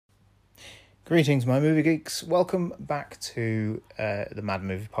Greetings, my movie geeks. Welcome back to the Mad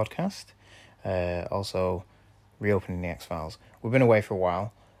Movie Podcast. Also, reopening the X-Files. We've been away for a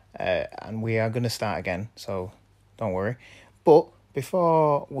while, and we are going to start again, so don't worry. But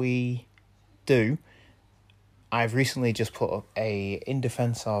before we do, I've recently just put up a In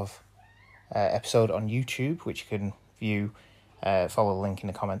Defense Of episode on YouTube, which you can view. Follow the link in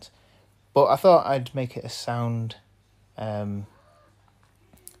the comments. But I thought I'd make it a sound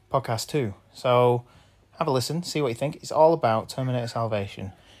podcast too. So have a listen, see what you think. It's all about Terminator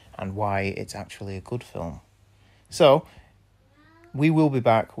Salvation and why it's actually a good film. So we will be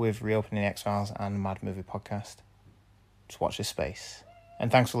back with Reopening the X-Files and Mad Movie Podcast. Just watch this space. And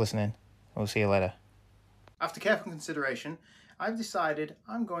thanks for listening. We'll see you later. After careful consideration, I've decided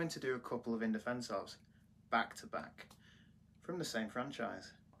I'm going to do a couple of In Defense Ofs back to back from the same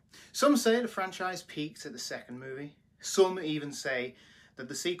franchise. Some say the franchise peaked at the second movie. Some even say that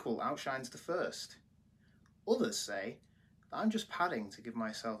the sequel outshines the first. Others say that I'm just padding to give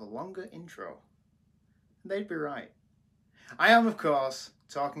myself a longer intro. And they'd be right. I am, of course,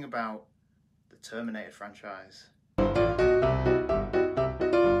 talking about the Terminator franchise.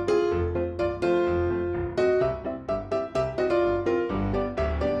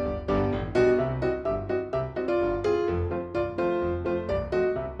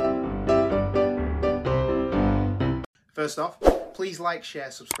 First off, please like,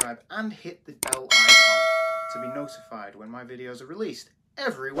 share, subscribe, and hit the bell icon to be notified when my videos are released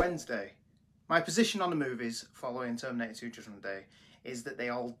every Wednesday. My position on the movies following Terminator 2 Judgment Day is that they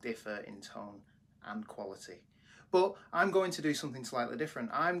all differ in tone and quality. But I'm going to do something slightly different.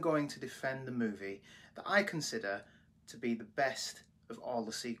 I'm going to defend the movie that I consider to be the best of all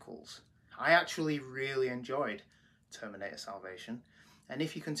the sequels. I actually really enjoyed Terminator Salvation, and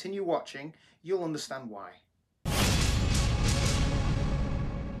if you continue watching, you'll understand why.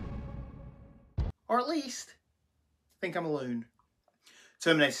 Or at least, think I'm a loon.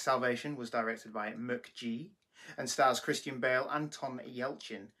 Terminator Salvation was directed by McG and stars Christian Bale, Anton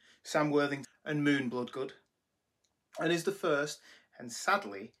Yelchin, Sam Worthington and Moon Bloodgood, and is the first, and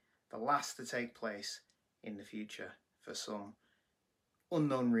sadly, the last to take place in the future for some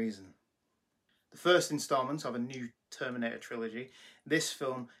unknown reason. The first instalment of a new Terminator trilogy, this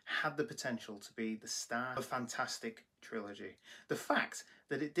film had the potential to be the start of a fantastic trilogy. The fact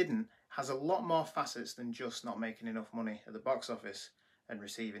that it didn't has a lot more facets than just not making enough money at the box office and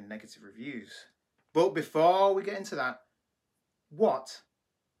receiving negative reviews. But before we get into that, what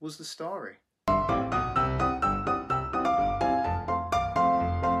was the story?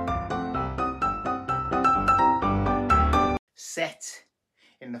 Set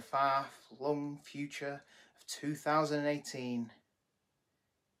in the far-flung future of 2018,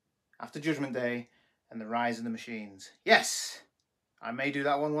 after Judgment Day and the rise of the machines. Yes! I may do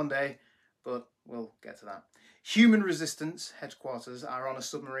that one day, but we'll get to that. Human Resistance headquarters are on a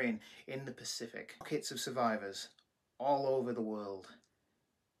submarine in the Pacific. Pockets of survivors all over the world.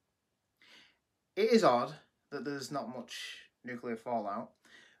 It is odd that there's not much nuclear fallout,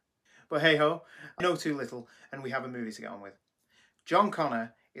 but hey ho, I know too little and we have a movie to get on with. John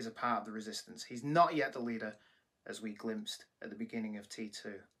Connor is a part of the Resistance. He's not yet the leader, as we glimpsed at the beginning of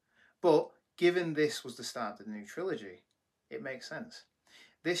T2. But given this was the start of the new trilogy, it makes sense.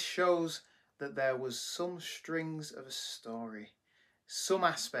 This shows that there was some strings of a story, some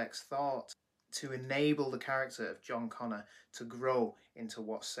aspects thought to enable the character of John Connor to grow into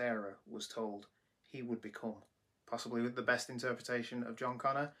what Sarah was told he would become. Possibly the best interpretation of John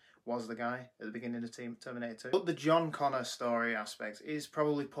Connor was the guy at the beginning of Terminator 2. But the John Connor story aspect is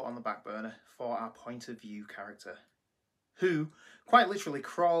probably put on the back burner for our point of view character, who quite literally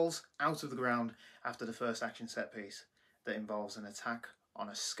crawls out of the ground after the first action set piece that involves an attack on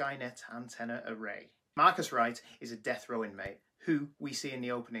a Skynet antenna array. Marcus Wright is a death row inmate who we see in the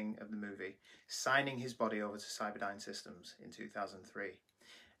opening of the movie signing his body over to Cyberdyne Systems in 2003.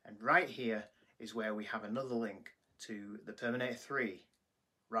 And right here is where we have another link to the Terminator 3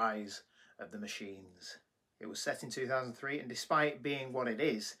 Rise of the Machines. It was set in 2003, and despite being what it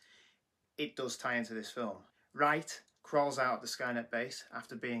is, it does tie into this film. Wright crawls out of the Skynet base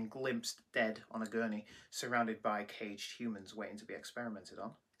after being glimpsed dead on a gurney, surrounded by caged humans waiting to be experimented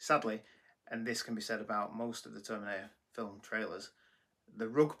on. Sadly, and this can be said about most of the Terminator film trailers, the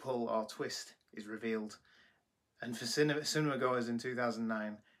rug pull or twist is revealed, and for cinema goers in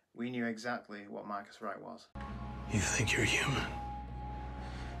 2009, we knew exactly what Marcus Wright was. You think you're human?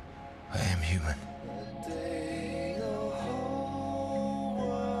 I am human.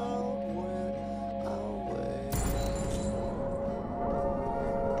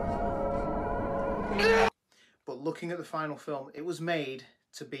 But looking at the final film, it was made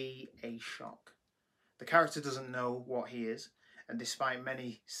to be a shock. The character doesn't know what he is, and despite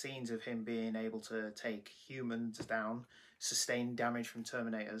many scenes of him being able to take humans down, sustain damage from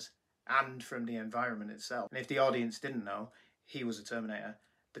Terminators, and from the environment itself, and if the audience didn't know he was a Terminator,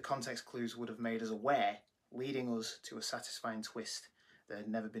 the context clues would have made us aware, leading us to a satisfying twist that had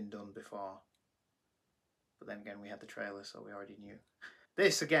never been done before. But then again, we had the trailer, so we already knew.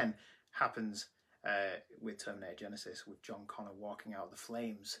 This, again, happens with Terminator Genisys, with John Connor walking out of the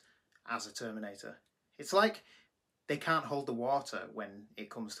flames as a Terminator. It's like they can't hold the water when it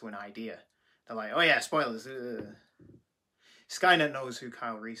comes to an idea. They're like, oh yeah, spoilers. Skynet knows who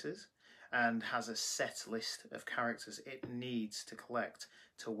Kyle Reese is and has a set list of characters it needs to collect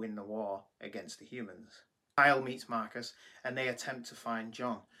to win the war against the humans. Kyle meets Marcus and they attempt to find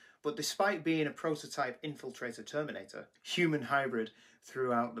John. But despite being a prototype infiltrator Terminator, human hybrid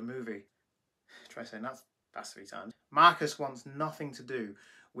throughout the movie, try saying that fast 3 times, Marcus wants nothing to do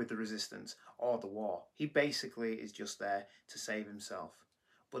with the Resistance or the war. He basically is just there to save himself.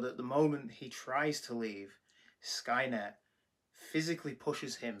 But at the moment he tries to leave, Skynet physically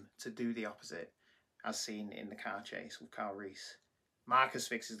pushes him to do the opposite, as seen in the car chase with Kyle Reese. Marcus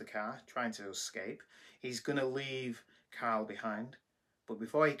fixes the car, trying to escape. He's going to leave Kyle behind, but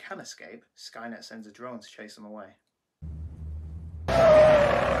before he can escape, Skynet sends a drone to chase him away.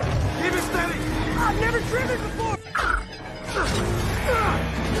 Keep it steady! I've never driven before!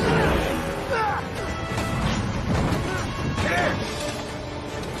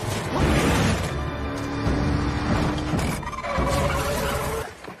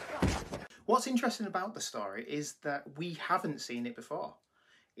 What's interesting about the story is that we haven't seen it before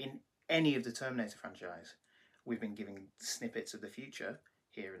in any of the Terminator franchise. We've been given snippets of the future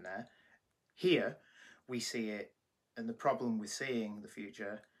here and there. Here, we see it, and the problem with seeing the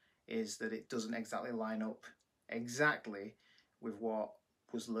future is that it doesn't exactly line up exactly with what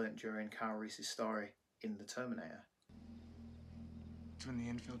was learnt during Kyle Reese's story in the Terminator. It's when the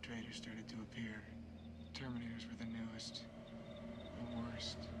infiltrators started to appear. Terminators were the newest, the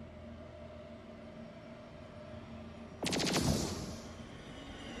worst.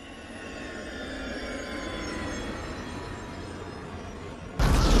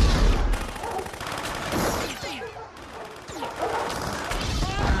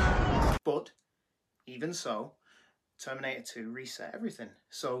 But even so, Terminator 2 reset everything.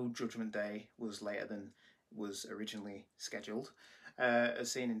 So Judgment Day was later than was originally scheduled,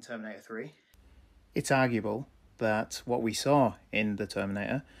 as seen in Terminator 3. It's arguable that what we saw in the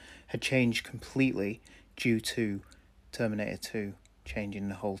Terminator had changed completely due to Terminator 2 changing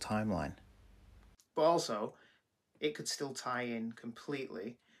the whole timeline. But also, it could still tie in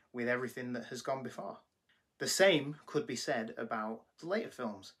completely with everything that has gone before. The same could be said about the later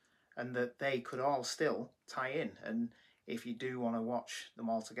films, and that they could all still tie in, and if you do want to watch them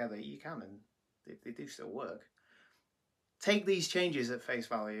all together, you can, and they do still work. Take these changes at face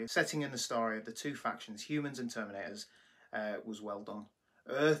value. Setting in the story of the two factions, humans and Terminators, was well done.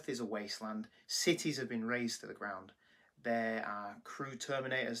 Earth is a wasteland. Cities have been razed to the ground. There are crude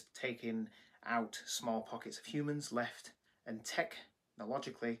Terminators taking out small pockets of humans left, and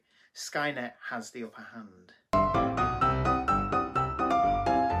technologically, Skynet has the upper hand.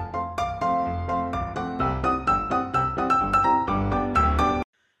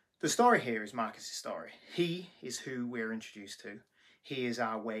 The story here is Marcus' story. He is who we're introduced to. He is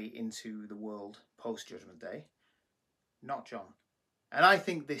our way into the world post-Judgment Day, not John. And I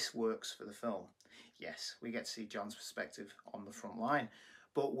think this works for the film. Yes, we get to see John's perspective on the front line,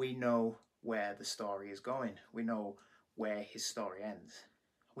 but we know where the story is going. We know where his story ends.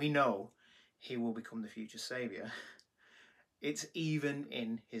 We know he will become the future saviour. It's even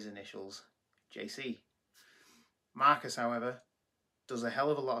in his initials, JC. Marcus, however, does a hell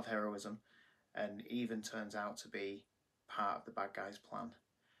of a lot of heroism and even turns out to be part of the bad guy's plan.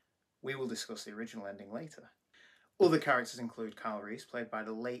 We will discuss the original ending later. Other characters include Kyle Reese, played by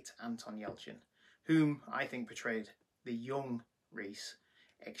the late Anton Yelchin, whom I think portrayed the young Reese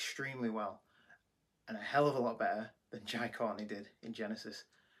extremely well, and a hell of a lot better than Jai Courtney did in Genisys.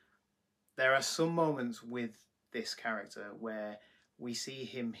 There are some moments with this character where we see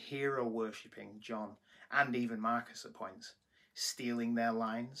him hero worshipping John and even Marcus at points, stealing their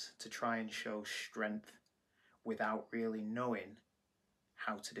lines to try and show strength without really knowing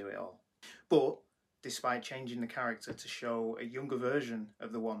how to do it all. But despite changing the character to show a younger version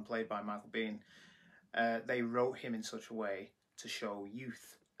of the one played by Michael Biehn, they wrote him in such a way to show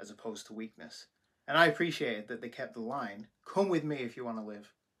youth as opposed to weakness. And I appreciated that they kept the line, "Come with me if you want to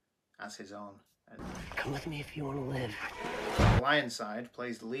live," as his own. Come with me if you want to live. Lionside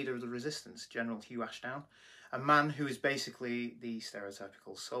plays the leader of the Resistance, General Hugh Ashdown, A man who is basically the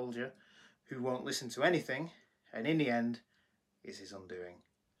stereotypical soldier who won't listen to anything and in the end is his undoing.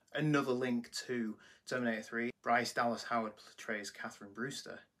 Another link to Terminator 3, Bryce Dallas Howard portrays Catherine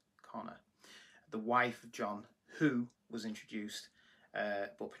Brewster, Connor, the wife of John, who was introduced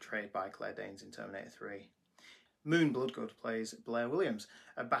but portrayed by Claire Danes in Terminator 3. Moon Bloodgood plays Blair Williams,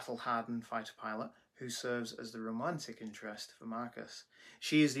 a battle-hardened fighter pilot who serves as the romantic interest for Marcus.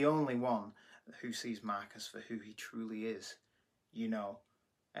 She is the only one who sees Marcus for who he truly is. You know,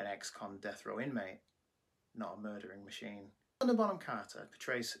 an ex-con death row inmate, not a murdering machine. Helena Bonham Carter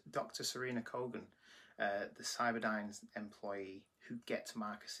portrays Dr. Serena Kogan, the Cyberdyne employee who gets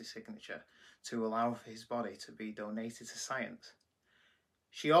Marcus's signature to allow for his body to be donated to science.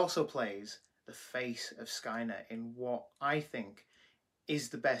 She also plays the face of Skynet in what I think is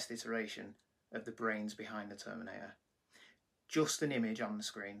the best iteration of the brains behind the Terminator. Just an image on the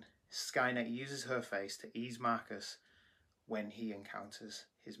screen, Skynet uses her face to ease Marcus when he encounters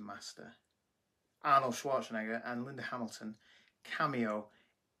his master. Arnold Schwarzenegger and Linda Hamilton cameo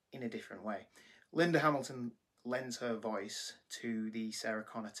in a different way. Linda Hamilton lends her voice to the Sarah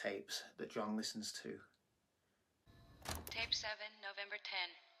Connor tapes that John listens to. Tape 7, November 10.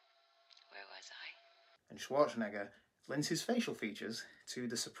 Where was I? And Schwarzenegger lends his facial features to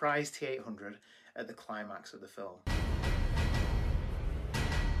the surprise T-800 at the climax of the film.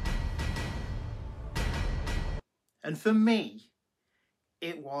 And for me,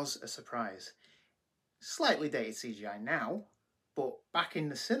 it was a surprise. Slightly dated CGI now, but back in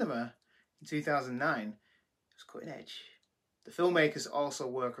the cinema in 2009, it was cutting edge. The filmmakers also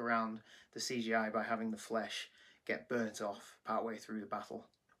work around the CGI by having the flesh get burnt off partway through the battle,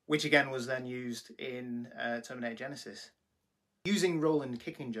 which again was then used in Terminator Genisys. Using Roland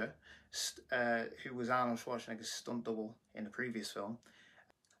Kickinger, who was Arnold Schwarzenegger's stunt double in the previous film,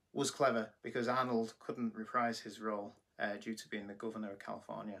 was clever because Arnold couldn't reprise his role due to being the governor of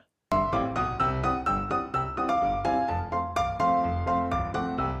California.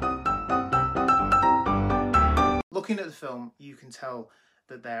 Looking at the film, you can tell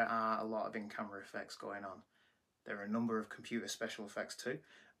that there are a lot of in-camera effects going on. There are a number of computer special effects too,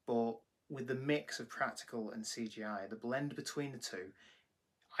 but with the mix of practical and CGI, the blend between the two,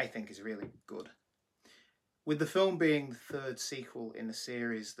 I think is really good. With the film being the third sequel in the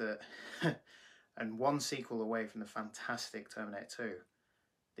series that, and one sequel away from the fantastic Terminator 2,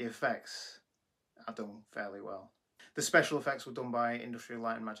 the effects are done fairly well. The special effects were done by Industrial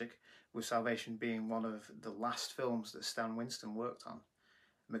Light and Magic, with Salvation being one of the last films that Stan Winston worked on,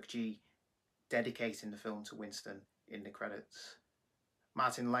 McG dedicating the film to Winston in the credits.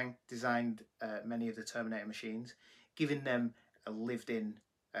 Martin Lang designed many of the Terminator machines, giving them a lived-in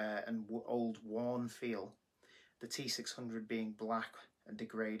and old worn feel. The T-600 being black and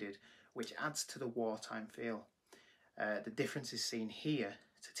degraded, which adds to the wartime feel. The difference is seen here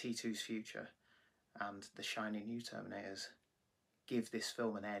to T2's future, and the shiny new Terminators give this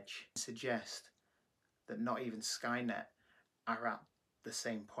film an edge. Suggest that not even Skynet are at the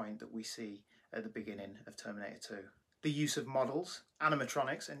same point that we see at the beginning of Terminator 2. The use of models,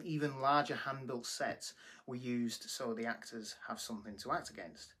 animatronics, and even larger hand-built sets were used so the actors have something to act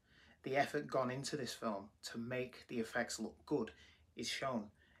against. The effort gone into this film to make the effects look good is shown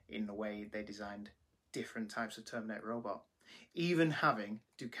in the way they designed different types of Terminator robot. Even having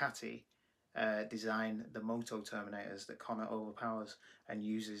Ducati design the Moto Terminators that Connor overpowers and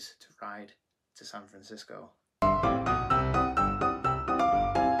uses to ride to San Francisco.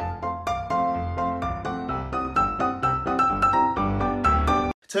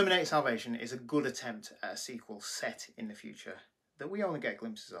 Terminator Salvation is a good attempt at a sequel set in the future that we only get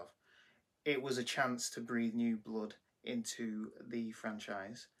glimpses of. It was a chance to breathe new blood into the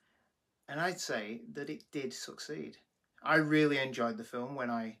franchise, and I'd say that it did succeed. I really enjoyed the film when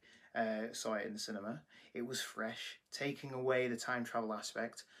I saw it in the cinema. It was fresh, taking away the time travel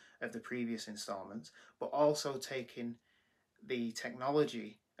aspect of the previous installments, but also taking the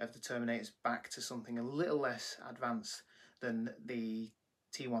technology of the Terminators back to something a little less advanced than the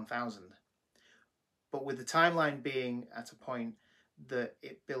T-1000. But with the timeline being at a point that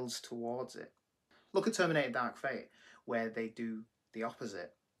it builds towards it. Look at Terminator Dark Fate, where they do the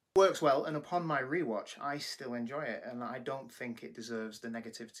opposite. It works well, and upon my rewatch, I still enjoy it, and I don't think it deserves the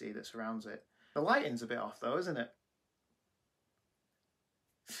negativity that surrounds it. The lighting's a bit off though, isn't it?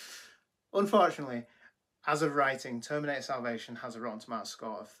 Unfortunately, as of writing, Terminator Salvation has a Rotten Tomatoes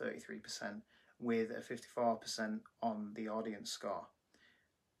score of 33%, with a 54% on the audience score.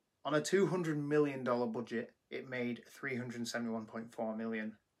 On a $200 million budget, it made $371.4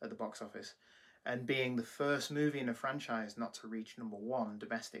 million at the box office, and being the first movie in a franchise not to reach #1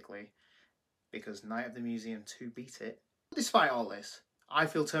 domestically, because Night of the Museum 2 beat it. Despite all this, I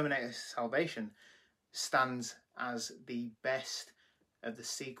feel Terminator Salvation stands as the best of the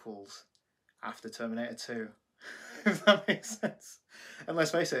sequels after Terminator 2. If that makes sense. And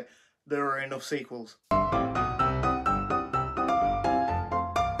let's face it, there are enough sequels.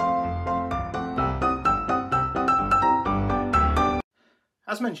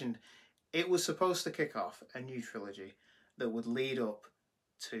 As mentioned, it was supposed to kick off a new trilogy that would lead up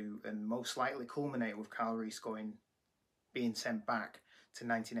to and most likely culminate with Kyle Reese being sent back to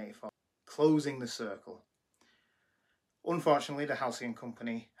 1984, closing the circle. Unfortunately, the Halcyon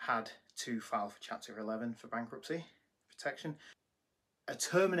Company had to file for Chapter 11 for bankruptcy protection. A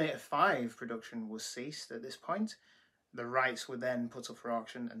Terminator 5 production was ceased at this point. The rights were then put up for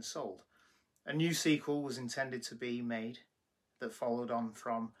auction and sold. A new sequel was intended to be made that followed on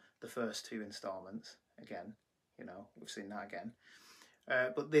from the first two installments. Again, we've seen that again.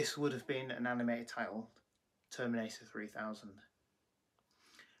 But this would have been an animated title, Terminator 3000.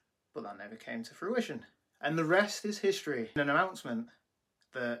 But that never came to fruition. And the rest is history. An announcement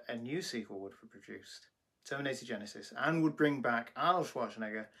that a new sequel would be produced, Terminator Genisys, and would bring back Arnold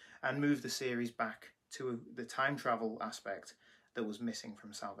Schwarzenegger and move the series back to the time travel aspect that was missing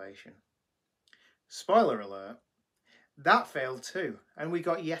from Salvation. Spoiler alert, that failed too, and we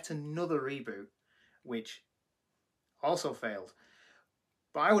got yet another reboot, which also failed.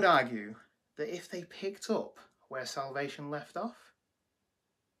 But I would argue that if they picked up where Salvation left off,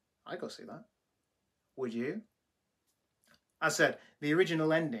 I'd go see that. Would you? As said, the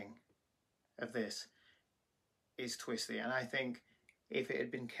original ending of this is twisty, and I think if it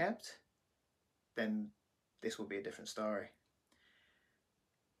had been kept, then this would be a different story.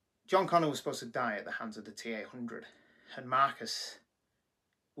 John Connor was supposed to die at the hands of the T-800, and Marcus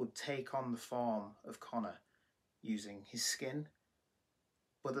would take on the form of Connor using his skin.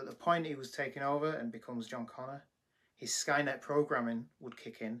 But at the point he was taken over and becomes John Connor, his Skynet programming would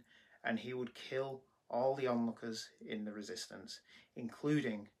kick in and he would kill all the onlookers in the Resistance,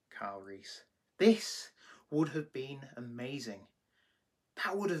 including Kyle Reese. This would have been amazing.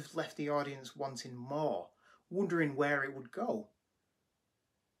 That would have left the audience wanting more, wondering where it would go.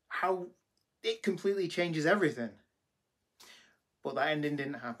 How it completely changes everything. But that ending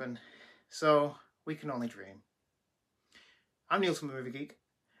didn't happen, so we can only dream. I'm the Ultimate Movie Geek,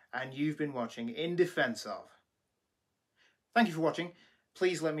 and you've been watching In Defense Of. Thank you for watching.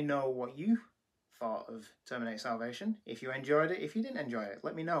 Please let me know what you thought of Terminator Salvation. If you enjoyed it, if you didn't enjoy it,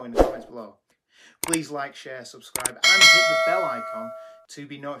 let me know in the comments below. Please like, share, subscribe, and hit the bell icon to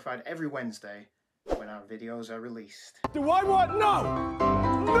be notified every Wednesday when our videos are released. Do I want? No!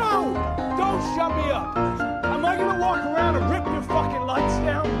 No! Don't shut me up! Am I gonna walk around and rip your fucking lights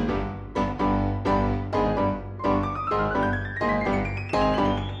down?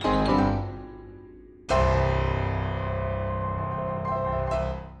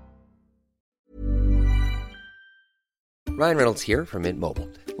 Ryan Reynolds here from Mint Mobile.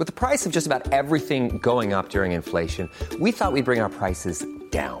 With the price of just about everything going up during inflation, we thought we'd bring our prices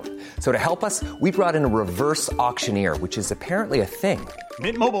down. So to help us, we brought in a reverse auctioneer, which is apparently a thing.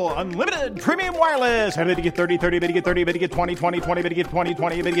 Mint Mobile Unlimited Premium Wireless. How to get 30, 30, bit to get 30, bit to get 20, 20, 20, bit to get 20,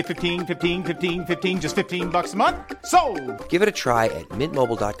 20, bit to get 15, 15, 15, 15, just $15 a month? Sold! Give it a try at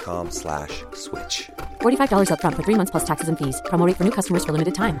mintmobile.com/switch. $45 up front for 3 months plus taxes and fees. Promo rate for new customers for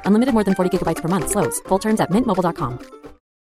limited time. Unlimited more than 40 gigabytes per month. Slows full terms at mintmobile.com.